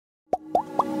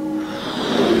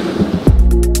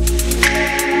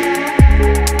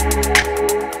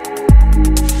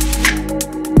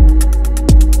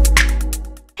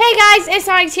it's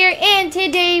Onyx here, and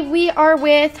today we are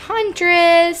with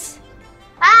Huntrys.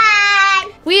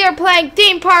 Hi! We are playing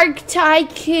Theme Park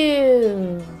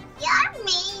Tycoon.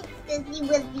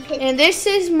 And this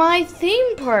is my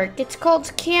theme park. It's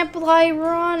called Camp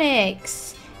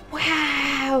Lyronyx.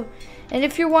 Wow! And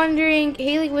if you're wondering,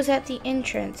 Haley was at the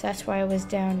entrance. That's why I was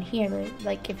down here.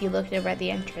 Like if you looked over at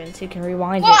the entrance, you can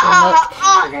rewind it and look.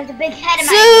 Oh, there's a big head in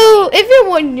my So, if you're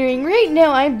wondering, right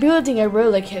now I'm building a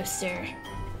roller coaster.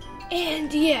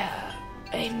 And yeah,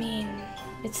 I mean,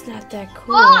 it's not that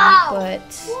cool, but...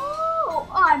 Whoa,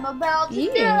 I'm about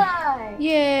to die.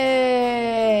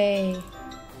 Yay!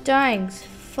 Dying's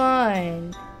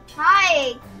fun.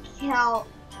 Hi,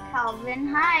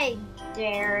 Calvin. Hi,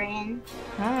 Darren.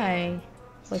 Hi.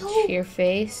 What's your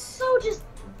face? So just...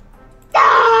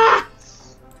 Ah!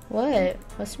 What?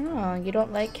 What's wrong? You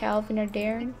don't like Calvin or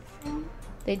Darren?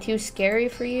 They too scary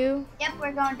for you? Yep,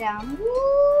 we're going down.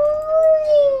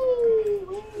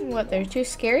 What, they're too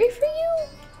scary for you?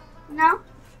 No.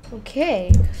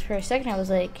 Okay, 'cause for a second I was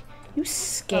like, you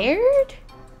scared?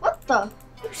 What the?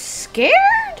 You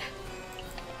scared?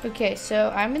 Okay,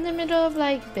 so I'm in the middle of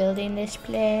like building this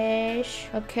place.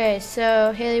 Okay,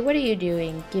 so Haley, what are you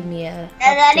doing? Give me a Does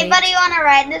update. anybody want to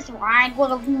ride this ride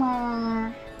with me?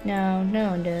 No,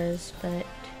 no one does, but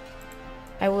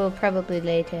I will probably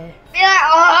later. Yeah,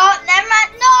 oh, never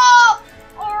mind. No!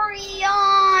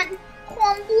 Orion!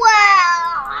 Come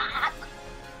back!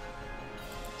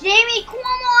 Jamie, come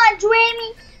on,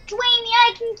 Jamie! Jamie,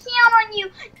 I can count on you!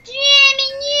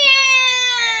 Jamie,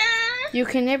 yeah! You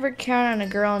can never count on a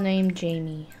girl named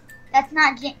Jamie. That's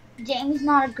not Jamie's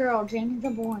not a girl. Jamie's a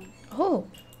boy. Oh,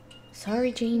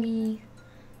 sorry, Jamie.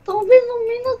 Don't be so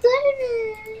mean to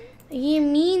Jamie. You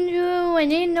mean to? I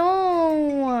didn't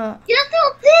know. Yes,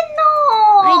 you did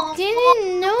know. I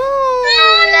didn't know.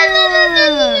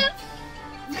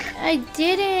 I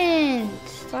didn't.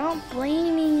 Stop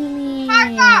blaming me.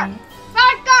 Parker!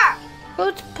 Parker!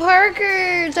 Who's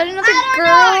Parker? Is that another I don't girl?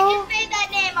 know. I just made that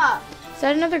name up. Is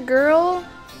that another girl?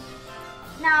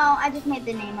 No, I just made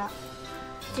the name up.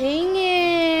 Dang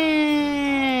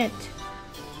it.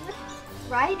 What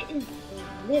ride is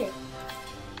this?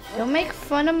 Don't make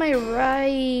fun of my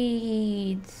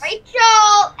rides.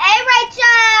 Rachel! Hey,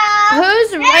 Rachel!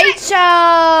 Who's Hey,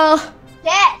 Rachel?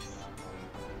 Guess.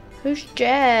 Who's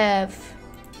Jeff?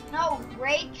 No,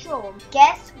 Rachel.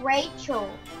 Guess Rachel.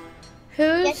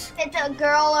 Who's? Guess if it's a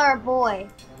girl or a boy.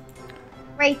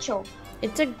 Rachel.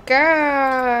 It's a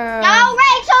girl. No,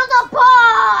 Rachel's a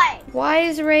boy! Why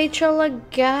is Rachel a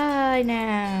guy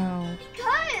now?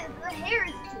 Because the hair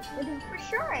is for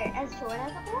sure as short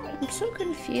as a boy. I'm so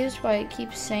confused why it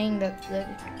keeps saying that the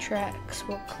tracks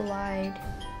will collide.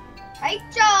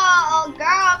 Rachel!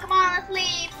 Girl, come on, let's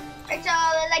leave. Rachel,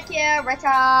 I like you.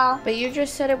 Rachel. But you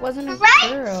just said it wasn't a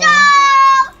girl.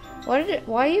 Rachel!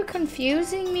 Why are you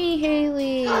confusing me,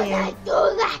 Haley? I do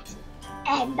that.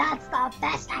 And that's the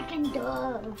best I can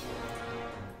do.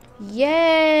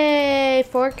 Yay!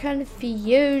 For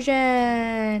confusion.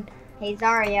 Hey,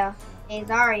 Zaria. Hey,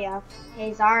 Zaria.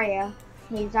 Hey, Zaria.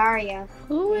 Hey, Zaria.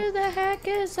 Who the heck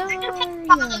is Zaria?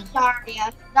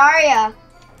 Zaria. Zaria.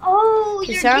 Oh,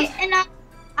 you're getting us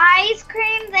ice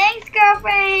cream. Thanks,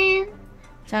 girlfriend.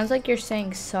 Sounds like you're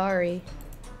saying sorry.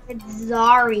 It's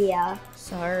Zaria.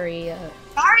 Sorry.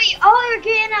 Sorry. Oh, you're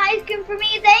getting ice cream for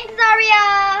me. Thanks,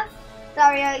 Zaria.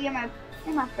 Zaria, you're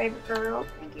my favorite girl.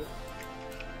 Thank you.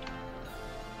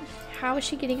 How is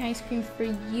she getting ice cream for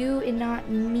you and not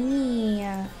me?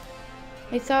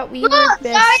 I thought we Look, were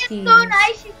besties. Zaria's so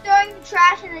nice. She's throwing the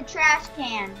trash in the trash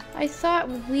can. I thought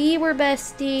we were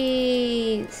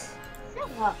besties.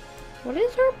 Shut up. What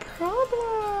is her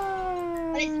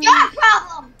problem? What is your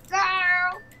problem,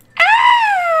 girl?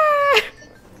 Ah!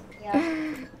 Yeah.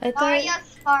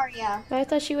 Zaria. I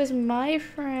thought she was my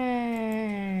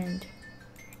friend.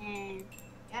 And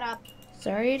get up.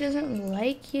 Zaria doesn't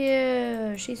like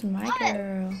you. She's my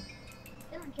girl.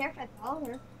 She doesn't care if I follow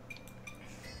her.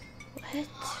 What?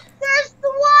 There's the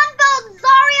one built,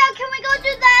 Zaria. Can we go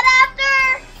do that after?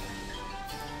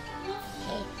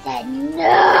 He said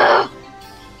no.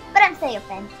 But I'm still your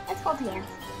friend. Let's hold hands.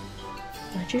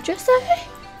 What'd you just say?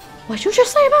 What'd you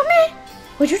just say about me?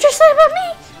 What'd you just say about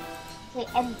me? Say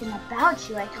anything about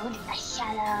you. I told you to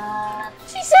shut up.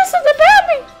 She said something about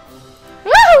me.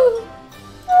 Oh!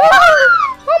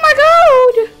 Oh my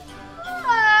God!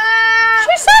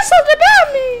 She said something about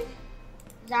me.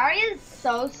 Zaria is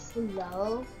so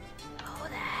slow. Who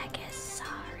the heck is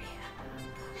Zaria?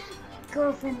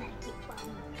 Girlfriend that keep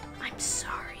following. I'm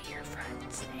sorry, your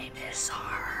friend's name is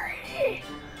Sorry.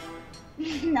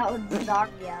 No, it's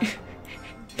Zaria.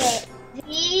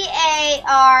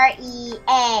 Z-A-R-E-A.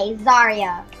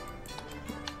 Zaria.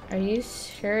 Are you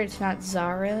sure it's not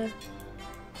Zara?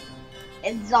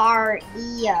 It's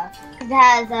Zaria. It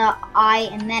has a I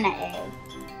and then an A.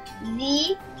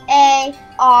 Z-A-R-I-A.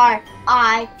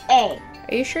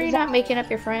 Are you sure you're not making up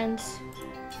your friends?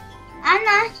 I'm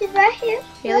not. She's right here.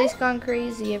 Haley's gone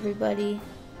crazy, everybody.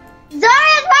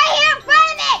 Zaria's right here in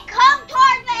front of me. Come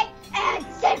towards me and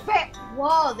sit for.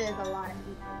 Whoa, there's a lot of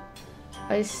people.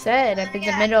 I said I'm in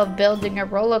the middle of building a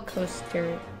roller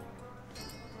coaster.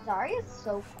 Zaria's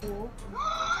so cool.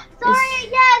 Zaria,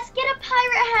 yes, get a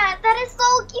pirate hat. That is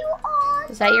so cute. Oh,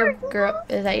 Is that your girl?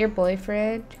 Is that your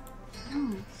boyfriend?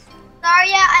 Zaria,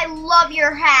 I love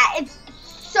your hat. It's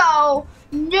so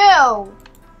new.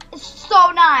 It's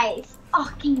so nice.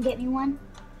 Oh, can you get me one?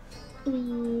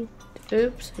 Please.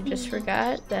 Oops, I just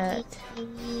forgot that I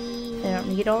don't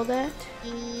need all that.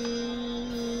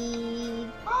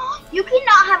 You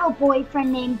cannot have a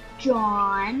boyfriend named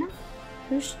John.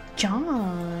 Who's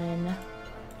John?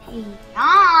 Hey,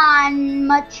 John,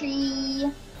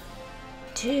 Matri.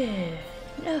 Dude,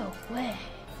 no way.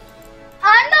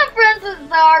 I'm not friends with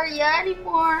Zaria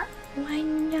anymore. Why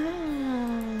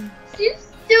not? She's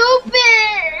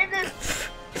stupid.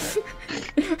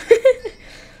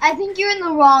 I think you're in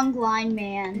the wrong line,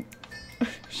 man.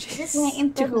 Just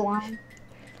waiting for the line.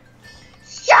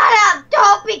 Shut up!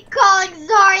 Don't be calling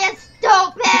Zaria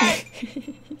stupid!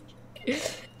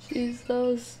 She's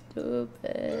so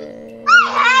stupid. I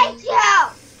hate you!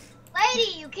 Lady,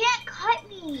 you can't cut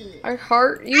me. I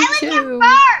heart you I was too. here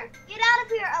first! Get out of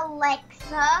here,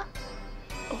 Alexa.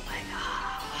 Oh my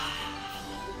god.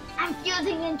 I'm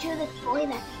fusing into the toy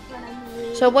that's in front of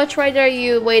me. So which ride are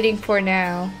you waiting for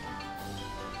now?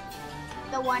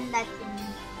 The one that's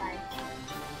inside.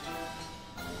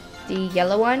 The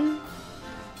yellow one?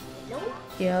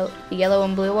 The yellow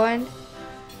and blue one?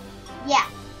 Yeah.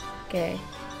 Okay.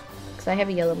 Because I have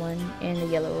a yellow one and a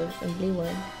yellow and blue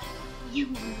one.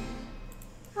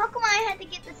 How come I had to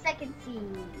get the second seat?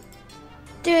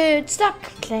 Dude, stop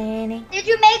complaining. Did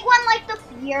you make one like the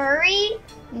Fury?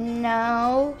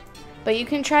 No. But you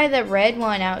can try the red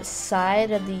one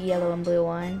outside of the yellow and blue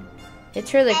one.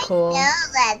 It's really cool. I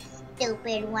know that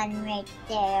stupid one right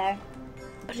there.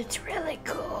 But it's really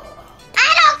cool.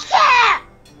 I don't care!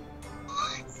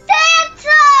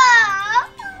 Santa!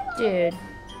 Dude,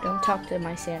 don't talk to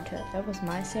my Santa. That was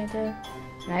my Santa.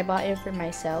 And I bought it for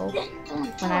myself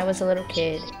when I was a little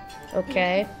kid.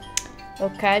 Okay?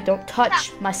 Okay, don't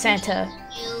touch my Santa.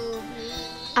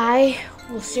 I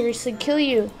will seriously kill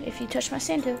you if you touch my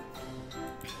Santa.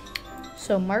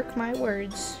 So mark my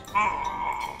words.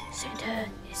 Santa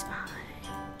is mine.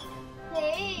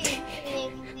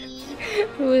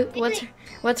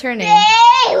 What's her name?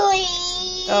 Bailey!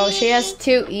 Oh, she has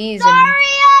 2 E's.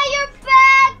 Zaria, you're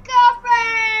back,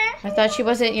 girlfriend! I thought she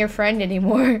wasn't your friend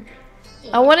anymore.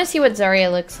 I want to see what Zaria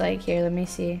looks like. Here, let me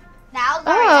see. Now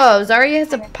Zaria. Oh, Zaria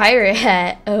has a pirate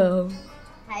hat. Oh.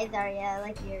 Hi, Zaria. I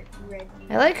like your red.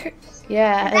 I like her.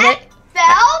 Yeah. That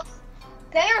belt?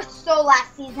 They are so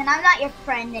last season. I'm not your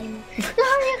friend anymore.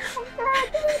 Zaria, come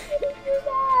back. I want you to do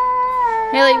that.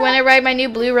 Haley, when I ride my new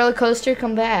blue roller coaster,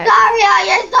 come back. Zaria,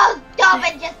 you're so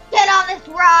stupid. Just get on this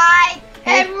ride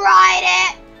and ride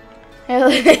it.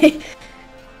 Haley,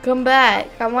 come back.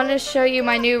 I want to show you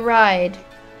my new ride.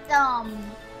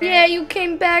 Yeah, you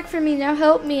came back for me. Now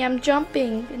help me. I'm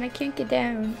jumping and I can't get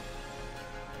down.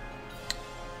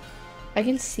 I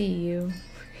can see you.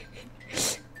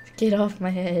 Get off my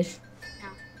head. No.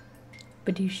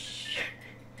 Badoosh.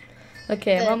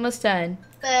 Okay, I'm almost done.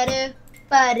 Come on.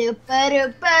 I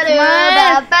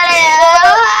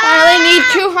only need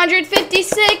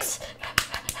 256.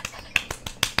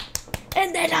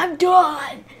 And then I'm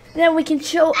done. Then we can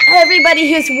show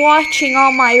everybody who's watching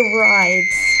all my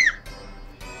rides.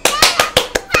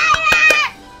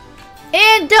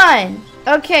 And done.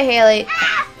 Okay, Haley.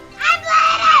 I'm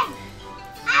bleeding.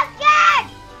 I'm scared.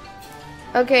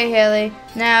 Okay, Haley.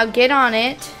 Now get on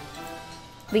it.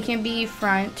 We can be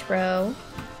front row.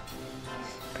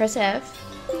 Press F.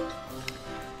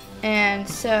 And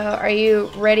so, are you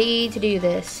ready to do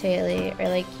this, Haley? Are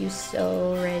like you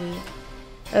so ready?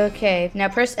 Okay. Now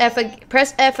press F.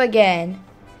 Press F again.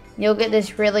 You'll get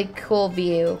this really cool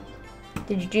view.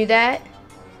 Did you do that?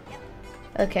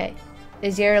 Okay.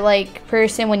 Is your like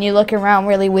person when you look around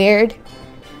really weird?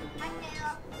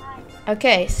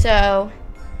 Okay, so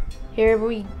here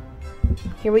we go.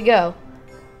 Can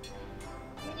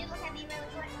you look at me really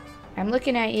quick? I'm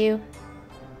looking at you.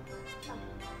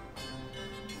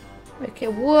 Okay,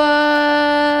 whoa!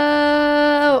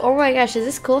 Oh my gosh, is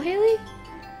this cool, Haley?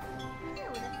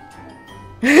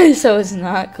 So it's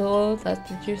not cool?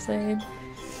 That's what you're saying?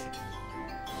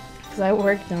 Because I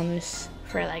worked on this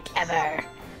for like ever.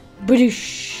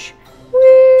 Boosh!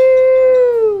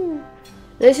 Woo!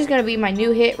 This is gonna be my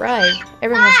new hit ride.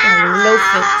 Everyone's gonna loaf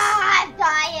it. I'm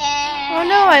dying. Oh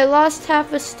no, I lost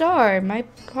half a star. My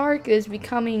park is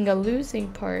becoming a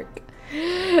losing park.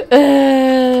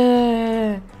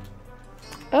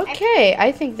 Okay,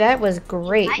 I think that was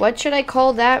great. What should I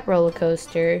call that roller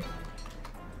coaster?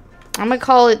 I'm gonna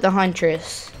call it the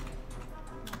Huntrys.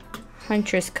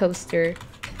 Huntrys coaster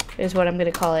is what I'm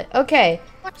gonna call it. Okay,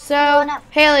 so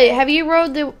Haley, have you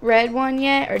rode the red one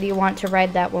yet, or do you want to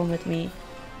ride that one with me?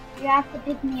 You have to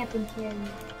pick me up and carry me.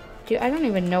 Dude, I don't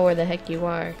even know where the heck you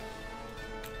are.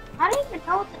 I don't even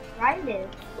know what the ride is.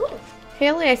 Ooh.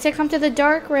 Haley, I said come to the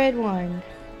dark red one.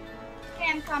 Okay,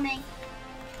 I'm coming.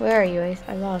 Where are you?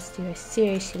 I lost you. I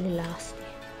seriously lost you.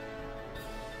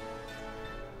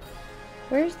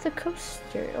 Where's the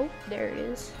coaster? Oh, there it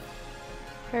is.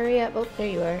 Hurry up. Oh, there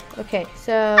you are. Okay,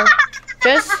 so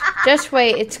just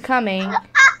wait. It's coming.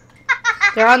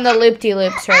 They're on the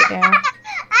loop-de-loops right now.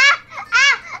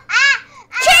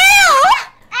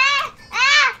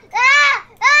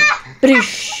 Chill!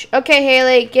 Okay,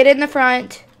 Haley, get in the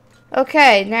front.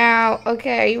 Okay, now,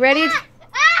 okay, are you ready?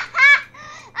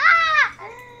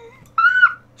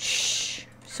 Shh.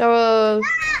 So,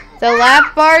 the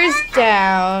lap bar's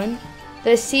down.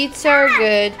 The seats are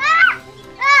good.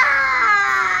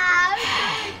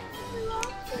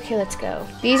 Okay, let's go.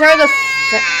 These are the...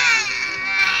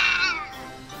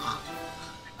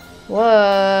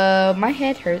 Whoa, my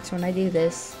head hurts when I do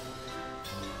this.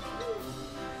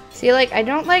 See, like, I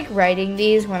don't like riding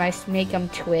these when I make them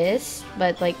twist,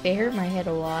 but, like, they hurt my head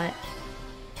a lot.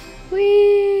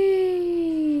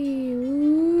 Whee!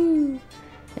 Woo.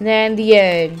 And then the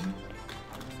end.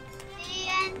 The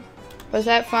end. Was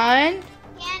that fun?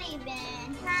 Can't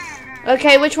even turn.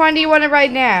 Okay, which one do you want to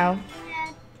ride now?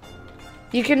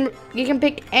 You can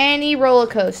pick any roller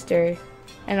coaster,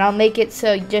 and I'll make it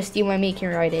so just you and me can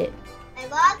ride it. I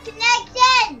lost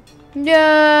connection.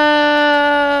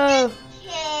 No.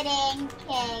 Kidding,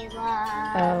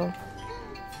 Kayla. Oh.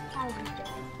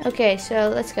 Okay, so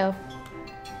let's go.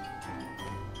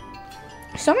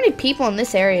 So many people in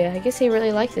this area. I guess they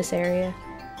really like this area.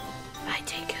 I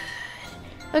did good.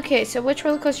 Okay, so which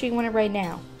roller coaster you want to ride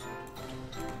now?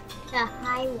 The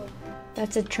highway.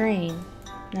 That's a train,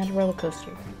 not a roller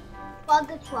coaster.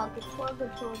 Twugga, twugga, twugga,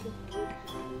 twugga.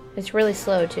 It's really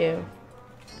slow too.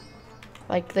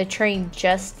 Like the train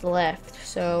just left,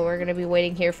 so we're gonna be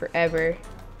waiting here forever.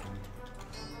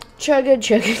 Chugga,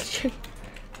 chugga, chugga.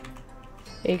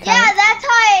 Are you coming? Yeah, that's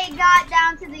how I got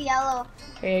down to the yellow.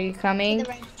 Are you coming?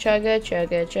 Chugga,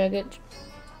 chugga, chugga.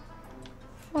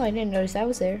 Oh, I didn't notice that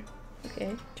was there.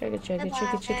 Okay. Chugga, chugga,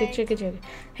 chugga, chugga, chugga, chugga.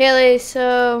 Haley,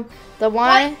 so the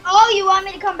one... What? Oh, you want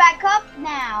me to come back up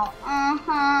now?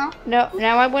 Uh-huh. No,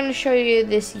 now I want to show you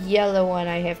this yellow one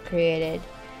I have created.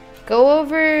 Go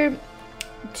over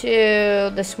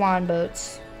to the swan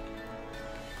boats.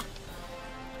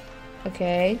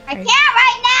 Okay. I can't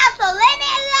right now, so leave me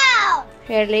alone.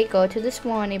 Haley, go to the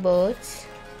swanny boats.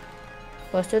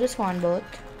 Go to the swan boat.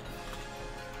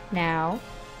 Now.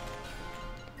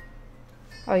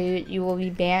 Or you will be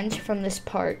banned from this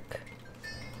park.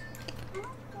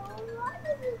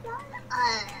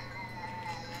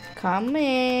 Come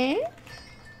in.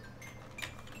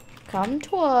 Come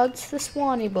towards the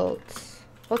swanny boats.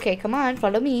 Okay, come on,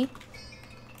 follow me.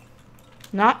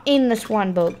 Not in the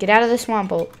swan boat. Get out of the swan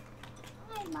boat.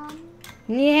 Hi, Mom.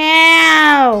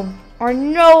 Now! Or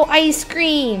no ice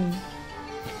cream.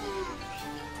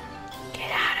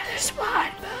 Get out of the swan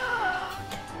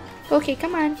boat. Okay,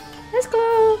 come on. Let's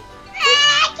go.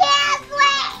 I can't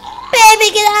swim.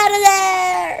 Baby, get out of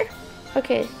there.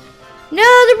 Okay. No,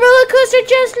 the roller coaster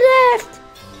just left.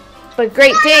 But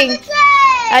great thing.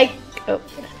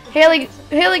 Haley,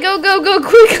 go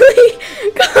quickly.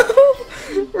 Go.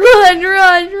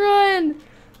 Run.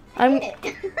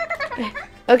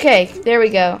 Okay, there we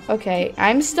go. Okay,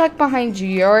 I'm stuck behind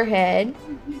your head,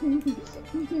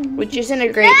 which isn't a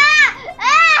great...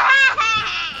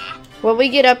 When we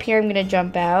get up here, I'm gonna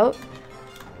jump out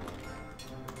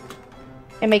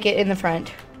and make it in the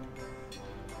front.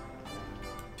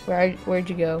 Where'd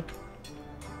you go?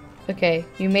 Okay,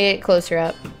 you made it closer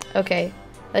up. Okay,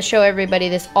 let's show everybody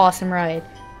this awesome ride.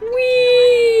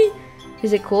 Whee!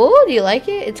 Is it cool? Do you like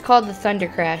it? It's called the Thunder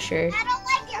Crasher. I don't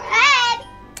like your head.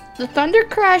 The Thunder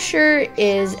Crasher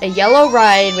is a yellow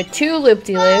ride with 2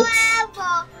 loop-de-loops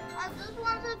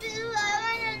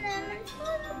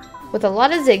with a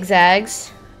lot of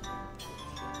zigzags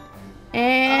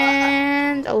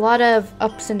and a lot of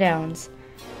ups and downs.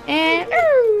 And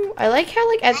I like how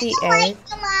like at the end.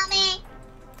 Mommy.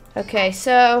 Okay,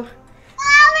 so. Mommy,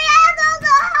 I don't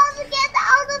know how to get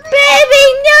out of it. Baby,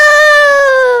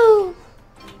 no!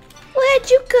 Where'd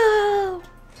you go?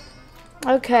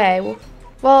 Okay,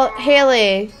 well,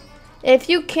 Haley, if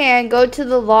you can, go to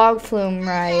the log flume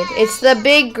ride. It's the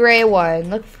big gray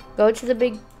one. Look, go to the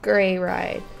big gray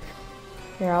ride.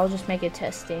 Here, I'll just make it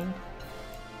testing.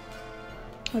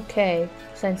 Okay,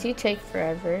 since you take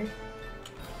forever,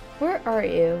 where are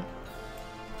you?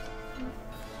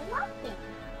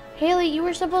 Haley, you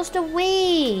were supposed to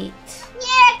wait.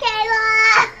 Yeah,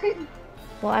 Kayla.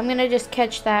 Well, I'm gonna just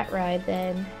catch that ride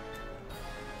then.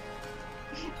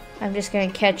 I'm just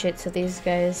gonna catch it so these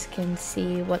guys can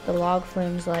see what the log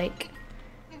flume's like.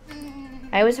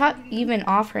 I was even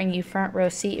offering you front row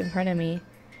seat in front of me.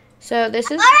 So this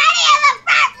is.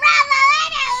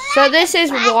 So this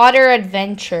is Water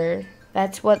Adventure.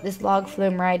 That's what this log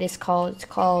flume ride is called. It's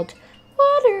called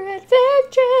Water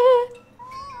Adventure.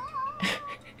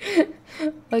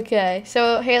 Okay,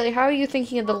 so Haley, how are you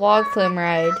thinking of the log flume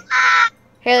ride?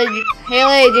 Haley,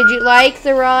 did you like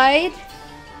the ride?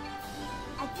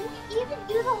 I didn't even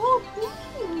do the whole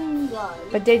thing.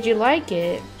 But did you like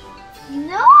it?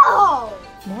 No.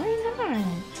 Why not?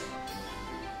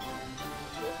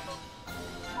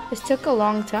 This took a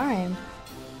long time.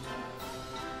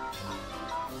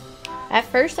 At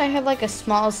first I had like a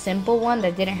small simple one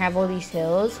that didn't have all these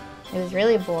hills. It was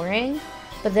really boring.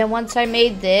 But then once I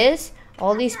made this,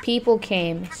 all these people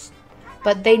came.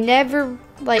 But they never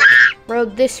like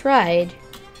rode this ride.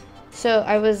 So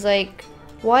I was like,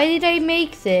 why did I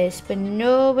make this? But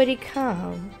nobody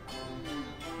come.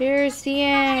 Here's the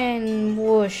end.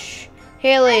 Whoosh.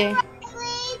 Haley.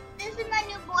 This is my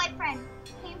new boyfriend.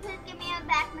 Can you please give me a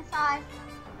back massage?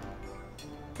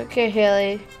 Okay,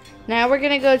 Haley. Now we're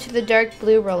gonna go to the dark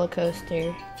blue roller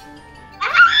coaster.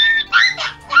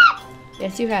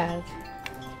 Yes, you have.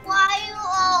 Why are you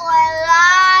always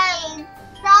lying?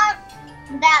 Stop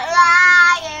that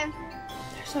lying.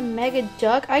 There's a mega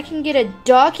duck. I can get a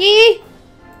ducky?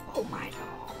 Oh my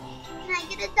god. Can I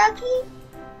get a ducky?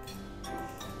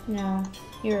 No,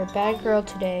 you're a bad girl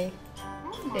today.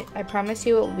 I promise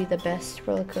you it will be the best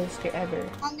roller coaster ever.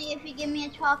 Only if you give me a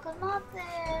chocolate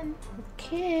muffin.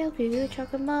 Okay, I'll give you a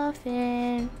chocolate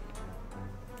muffin.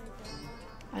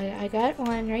 I got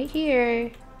one right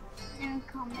here. And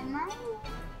come in my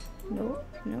room.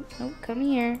 Nope, come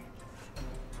here.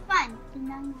 Fine.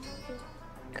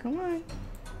 Come on.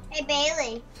 Hey,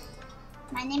 Bailey.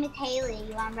 My name is Haley.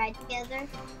 You want to ride together?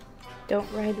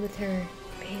 Don't ride with her.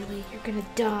 Bailey, you're gonna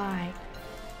die.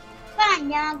 Fine,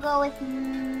 then I'll go with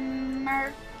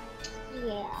Mercy.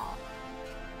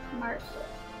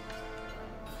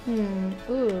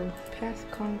 Ooh, path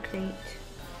concrete.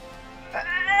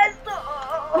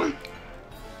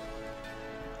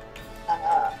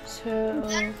 So.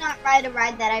 Let's not ride a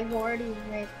ride that I've already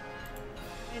ridden.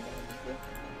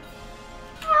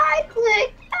 I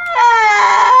clicked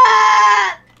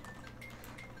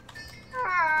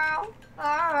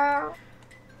up.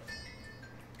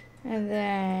 And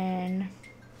then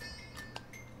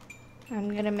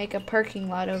I'm gonna make a parking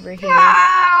lot over here.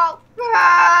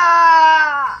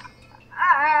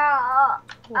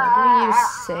 What are you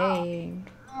saying?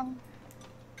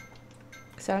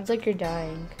 Sounds like you're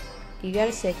dying. Do you got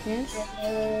a sickness?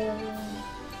 I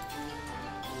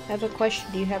have a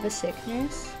question. Do you have a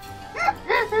sickness?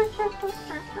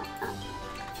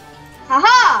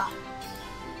 Haha!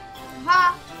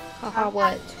 Haha! Haha,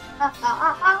 what?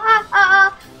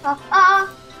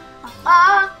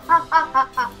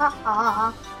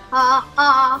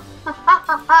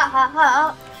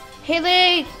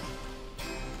 Haley!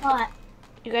 What?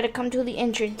 You gotta come to the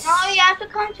entrance. No, you have to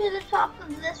come to the top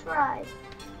of this ride.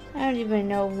 I don't even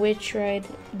know which ride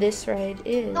this ride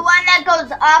is. The one that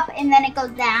goes up and then it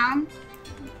goes down.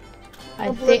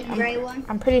 The blue and gray one.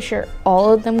 I'm pretty sure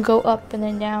all of them go up and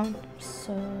then down.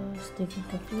 So stinking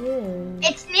confused.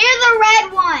 It's near the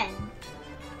red one.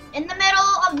 In the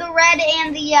middle of the red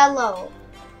and the yellow.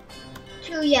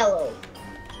 2 yellows.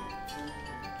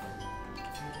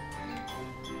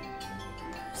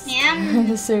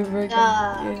 Super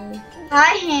confused.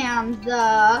 Hi,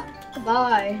 Hamza.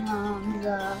 Goodbye,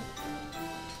 Hamza.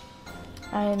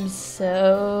 I'm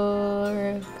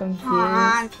so confused.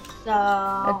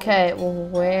 Hamza. Okay, well,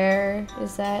 where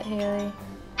is that, Haley?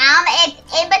 It's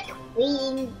in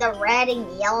between the red and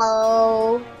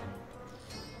yellow.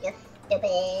 You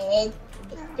stupid.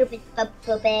 You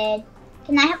stupid.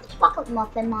 Can I have the chocolate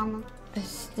muffin, Mama? I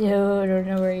still don't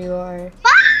know where you are. Ah!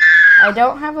 I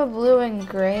don't have a blue and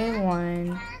gray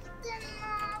one.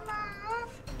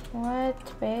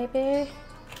 What, baby?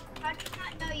 How do you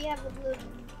not know you have a blue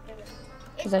and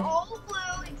It's all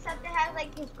blue except it has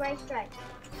like these gray stripes.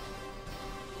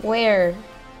 Where?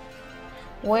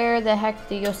 Where the heck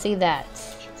do you see that?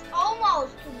 It's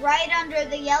almost right under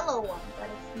the yellow one, but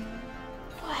it's not.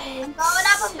 What? I'm going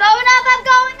up, I'm going up, I'm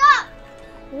going up!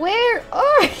 Where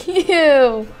are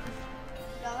you?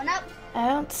 Going up. I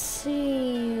don't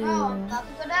see you. Oh, I'm about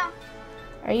to go down.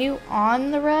 Are you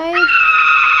on the ride?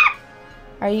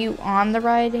 Are you on the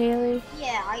ride, Haley?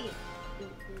 Yeah, are you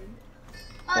stupid?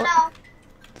 Oh no.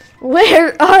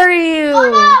 Where are you?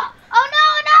 Oh no! Oh no!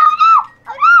 No! No!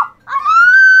 Oh no!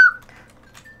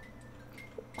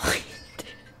 Oh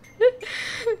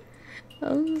no!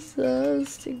 I'm so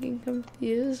stinking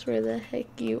confused where the heck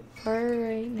you are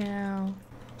right now.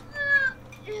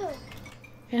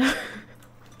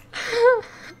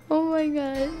 Oh my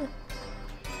god.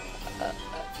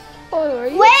 Oh, are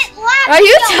you? Wait, are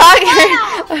you talking?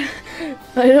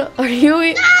 I don't. Are you?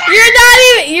 You're not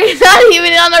even. You're not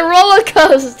even on the roller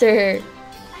coaster.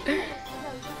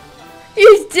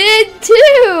 You did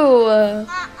too.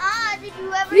 Did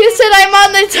you ever? You said I'm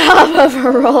on the top of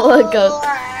a roller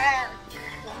coaster.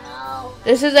 No.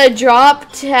 This is a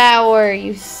drop tower.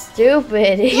 You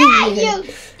stupid idiot. Yeah, you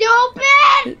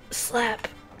stupid. Slap.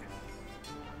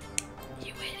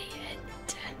 You idiot.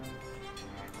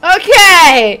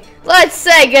 Okay, let's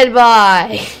say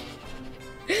goodbye.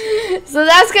 So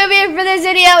that's gonna be it for this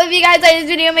video. If you guys like this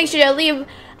video, make sure to leave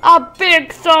a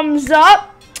big thumbs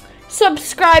up.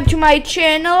 Subscribe to my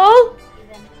channel.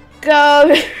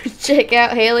 Go check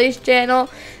out Haley's channel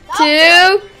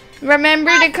too. Remember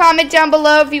to comment down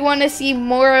below if you want to see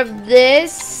more of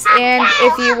this and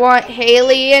if you want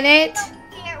Haley in it.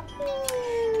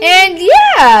 And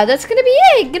yeah, that's gonna be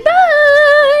it.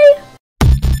 Goodbye.